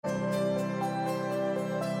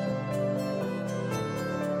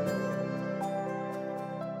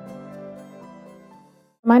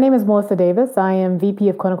My name is Melissa Davis. I am VP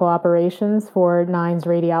of Clinical Operations for Nines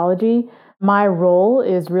Radiology. My role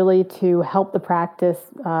is really to help the practice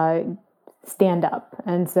stand up.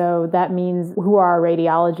 And so that means who are our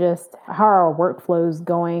radiologists, how are our workflows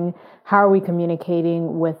going, how are we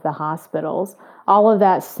communicating with the hospitals. All of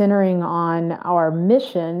that centering on our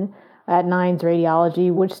mission at Nines Radiology,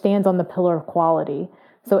 which stands on the pillar of quality.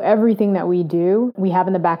 So everything that we do, we have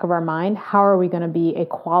in the back of our mind, how are we going to be a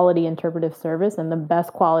quality interpretive service and the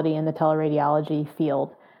best quality in the teleradiology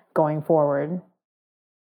field going forward?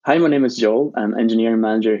 Hi, my name is Joel. I'm engineering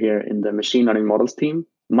manager here in the machine learning models team.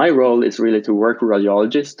 My role is really to work with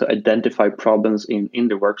radiologists to identify problems in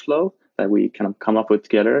the workflow that we kind of come up with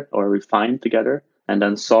together or refine together and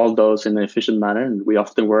then solve those in an efficient manner. And we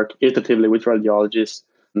often work iteratively with radiologists,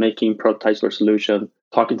 making prototypes for solution,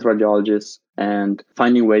 talking to radiologists and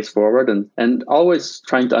finding ways forward and always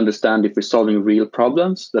trying to understand if we're solving real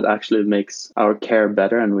problems that actually makes our care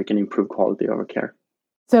better and we can improve quality of our care.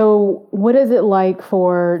 So what is it like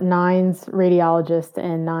for Nines radiologists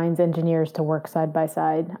and Nines engineers to work side by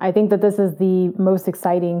side? I think that this is the most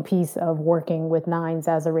exciting piece of working with Nines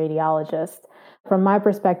as a radiologist. From my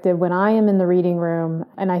perspective, when I am in the reading room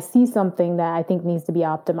and I see something that I think needs to be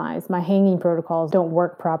optimized, my hanging protocols don't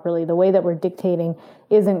work properly. The way that we're dictating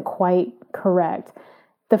isn't quite correct.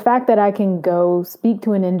 The fact that I can go speak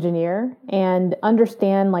to an engineer and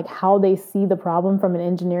understand like how they see the problem from an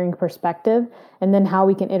engineering perspective and then how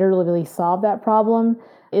we can iteratively solve that problem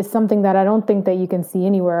is something that I don't think that you can see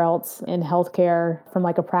anywhere else in healthcare from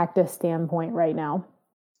like a practice standpoint right now.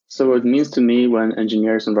 So what it means to me when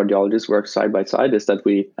engineers and radiologists work side by side is that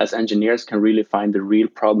we as engineers can really find the real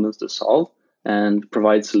problems to solve and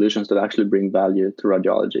provide solutions that actually bring value to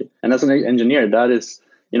radiology. And as an engineer, that is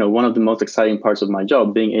one of the most exciting parts of my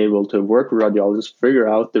job, being able to work with radiologists, figure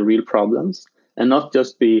out the real problems, and not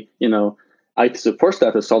just be, IT support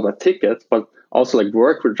staff to solve that ticket, but also like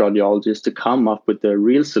work with radiologists to come up with the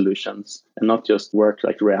real solutions and not just work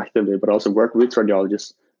like reactively, but also work with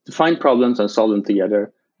radiologists to find problems and solve them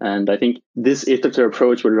together. And I think this iterative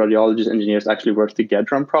approach where radiologists and engineers actually work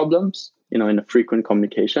together on problems, in a frequent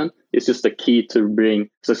communication is just the key to bring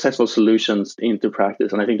successful solutions into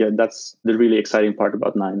practice. And I think that's the really exciting part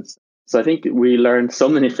about Nines. So I think we learned so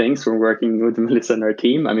many things from working with Melissa and our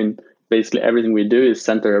team. I mean, basically everything we do is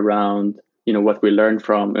centered around, what we learned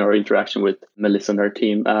from our interaction with Melissa and our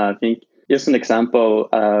team. I think just an example,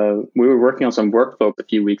 we were working on some workflow a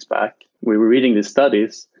few weeks back. We were reading these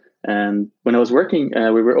studies. And when I was working,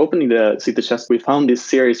 we were opening the CT chest. We found this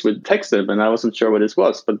series with TextIb, and I wasn't sure what this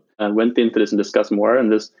was, but I went into this and discussed more.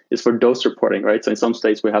 And this is for dose reporting, right? So in some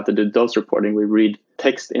states, we have to do dose reporting. We read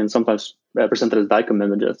text in sometimes presented as DICOM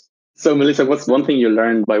images. So Melissa, what's one thing you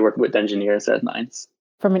learned by working with engineers at Nines?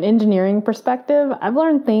 From an engineering perspective, I've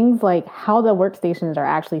learned things like how the workstations are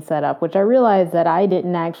actually set up, which I realized that I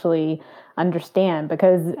didn't actually understand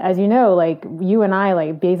because as you know, like you and I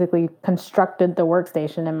like basically constructed the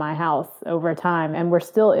workstation in my house over time and we're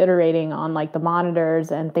still iterating on like the monitors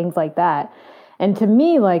and things like that. And to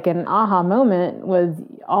me, like an aha moment was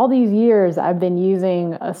all these years I've been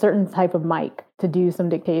using a certain type of mic to do some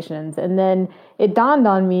dictations. And then it dawned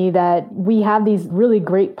on me that we have these really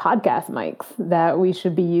great podcast mics that we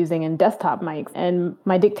should be using and desktop mics. And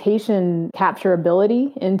my dictation capture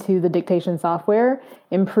ability into the dictation software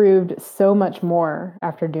improved so much more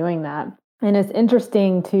after doing that. And it's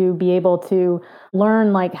interesting to be able to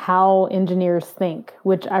learn like how engineers think,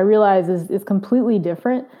 which I realize is completely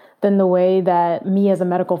different than the way that me as a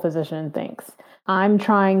medical physician thinks. I'm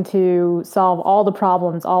trying to solve all the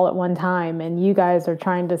problems all at one time, and you guys are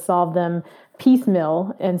trying to solve them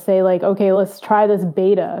piecemeal and say like, okay, let's try this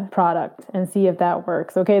beta product and see if that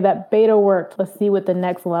works. Okay, that beta worked. Let's see what the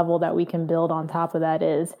next level that we can build on top of that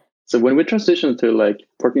is. So when we transitioned to like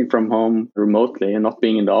working from home remotely and not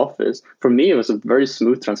being in the office, for me, it was a very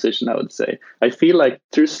smooth transition, I would say. I feel like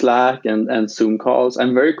through Slack and Zoom calls,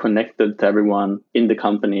 I'm very connected to everyone in the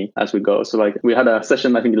company as we go. So like we had a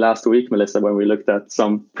session, I think last week, Melissa, when we looked at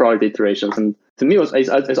some product iterations. And to me,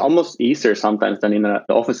 it's almost easier sometimes than in an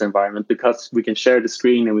office environment because we can share the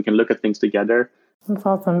screen and we can look at things together. That's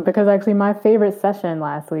awesome because actually my favorite session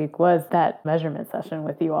last week was that measurement session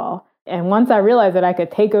with you all. And once I realized that I could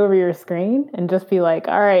take over your screen and just be like,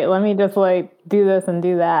 all right, let me just like do this and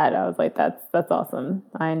do that. I was like, that's awesome.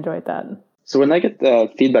 I enjoyed that. So when I get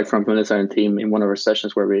the feedback from Melissa and team in one of our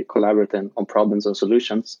sessions where we collaborate on problems and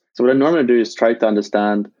solutions, so what I normally do is try to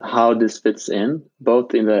understand how this fits in,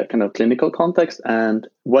 both in the kind of clinical context and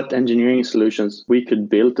what engineering solutions we could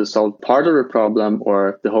build to solve part of the problem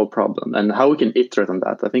or the whole problem, and how we can iterate on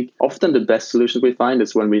that. I think often the best solutions we find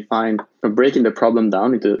is when we find breaking the problem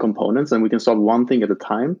down into components and we can solve one thing at a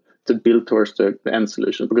time to build towards the end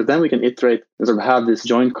solution, because then we can iterate and sort of have this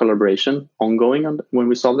joint collaboration ongoing when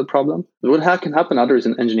we solve the problem. What can happen others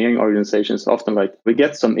in engineering organizations, often like we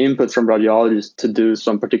get some input from radiologists to do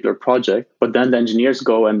some particular project, but then the engineers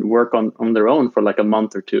go and work on their own for like a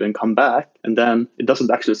month or two and come back, and then it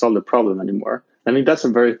doesn't actually solve the problem anymore. I think that's a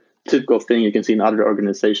very typical thing you can see in other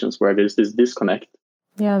organizations where there's this disconnect.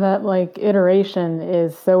 Yeah, that like iteration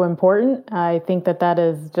is so important. I think that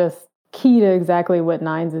is just key to exactly what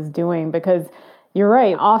Nines is doing, because you're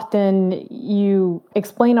right. Often you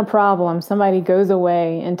explain a problem, somebody goes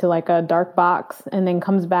away into like a dark box and then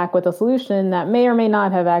comes back with a solution that may or may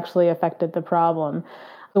not have actually affected the problem.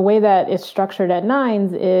 The way that it's structured at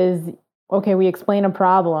Nines is, okay, we explain a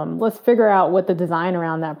problem. Let's figure out what the design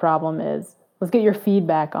around that problem is. Let's get your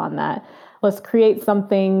feedback on that. Let's create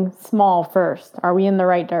something small first. Are we in the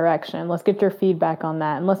right direction? Let's get your feedback on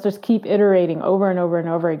that. And let's just keep iterating over and over and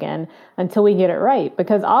over again until we get it right.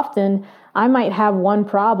 Because often I might have one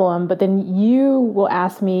problem, but then you will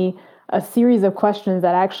ask me a series of questions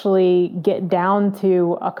that actually get down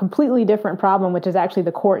to a completely different problem, which is actually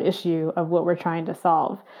the core issue of what we're trying to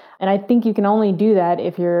solve. And I think you can only do that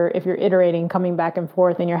if you're iterating, coming back and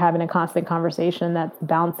forth, and you're having a constant conversation that's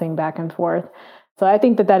bouncing back and forth. So I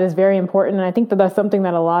think that is very important. And I think that that's something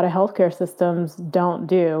that a lot of healthcare systems don't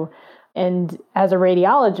do. And as a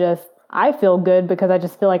radiologist, I feel good because I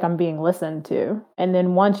just feel like I'm being listened to. And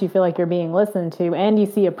then once you feel like you're being listened to and you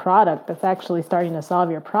see a product that's actually starting to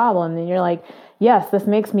solve your problem, then you're like, yes, this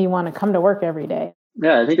makes me want to come to work every day.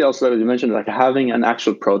 Yeah, I think also you mentioned like having an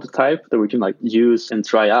actual prototype that we can like use and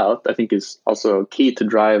try out, I think is also key to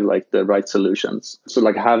drive like the right solutions. So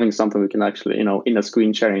like having something we can actually, in a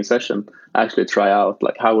screen sharing session, actually try out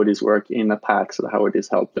like how would this work in a PACS, or how would this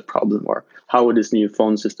help the problem, or how would this new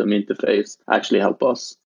phone system interface actually help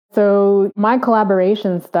us? So my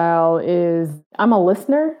collaboration style is I'm a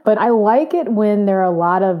listener, but I like it when there are a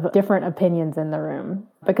lot of different opinions in the room,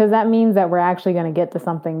 because that means that we're actually going to get to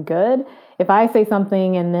something good. If I say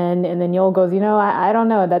something and then Yoel goes, I don't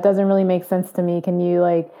know, that doesn't really make sense to me. Can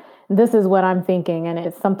you this is what I'm thinking, and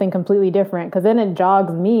it's something completely different, because then it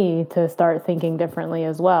jogs me to start thinking differently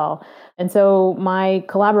as well. And so my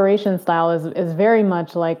collaboration style is very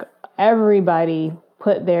much like everybody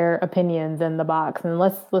put their opinions in the box and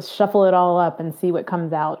let's shuffle it all up and see what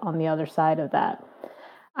comes out on the other side of that.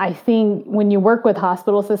 I think when you work with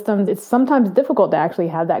hospital systems, it's sometimes difficult to actually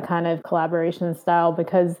have that kind of collaboration style,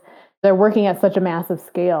 because they're working at such a massive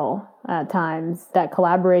scale at times that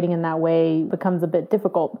collaborating in that way becomes a bit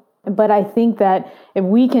difficult. But I think that if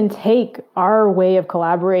we can take our way of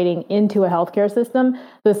collaborating into a healthcare system,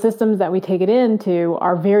 the systems that we take it into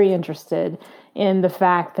are very interested in the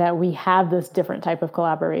fact that we have this different type of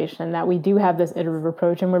collaboration, that we do have this iterative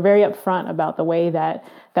approach, and we're very upfront about the way that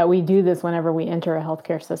we do this whenever we enter a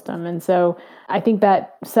healthcare system. And so I think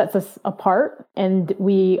that sets us apart, and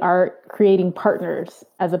we are creating partners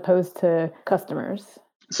as opposed to customers.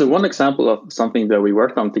 So one example of something that we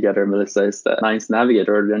worked on together, Melissa, is the Nines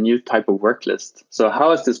Navigator, the new type of work list. So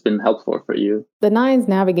how has this been helpful for you? The Nines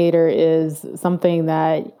Navigator is something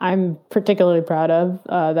that I'm particularly proud of,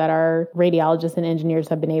 that our radiologists and engineers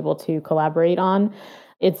have been able to collaborate on.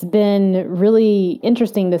 It's been really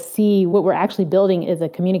interesting to see what we're actually building is a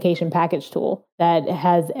communication package tool that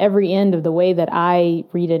has every end of the way that I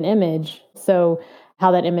read an image. So how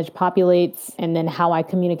that image populates, and then how I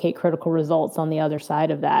communicate critical results on the other side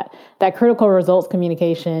of that. That critical results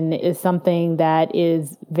communication is something that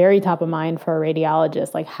is very top of mind for a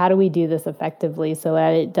radiologist. Like, how do we do this effectively so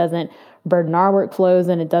that it doesn't burden our workflows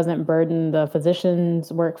and it doesn't burden the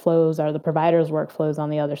physician's workflows or the provider's workflows on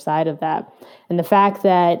the other side of that? And the fact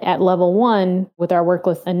that at level 1, with our work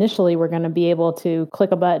list initially, we're going to be able to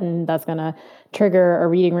click a button that's going to trigger a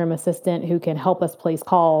reading room assistant who can help us place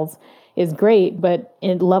calls is great. But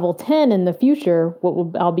in level 10 in the future,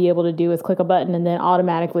 what I'll be able to do is click a button and then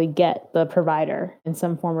automatically get the provider in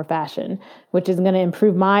some form or fashion, which is going to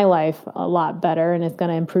improve my life a lot better, and it's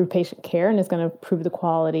going to improve patient care, and it's going to improve the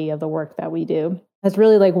quality of the work that we do. That's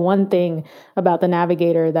really like one thing about the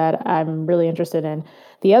Navigator that I'm really interested in.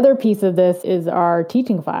 The other piece of this is our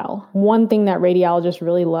teaching file. One thing that radiologists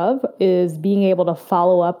really love is being able to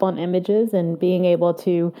follow up on images and being able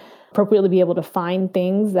to appropriately be able to find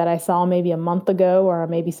things that I saw maybe a month ago or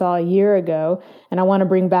maybe saw a year ago, and I want to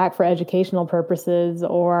bring back for educational purposes,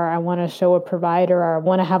 or I want to show a provider, or I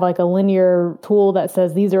want to have like a linear tool that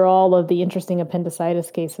says these are all of the interesting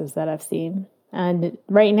appendicitis cases that I've seen. And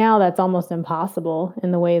right now, that's almost impossible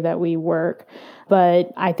in the way that we work.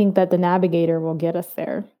 But I think that the Navigator will get us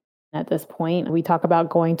there. At this point, we talk about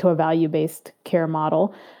going to a value-based care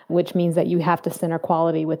model, which means that you have to center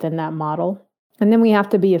quality within that model. And then we have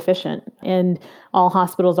to be efficient. And all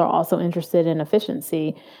hospitals are also interested in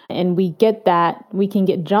efficiency. And we get that. We can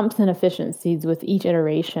get jumps in efficiencies with each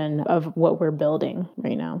iteration of what we're building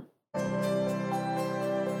right now.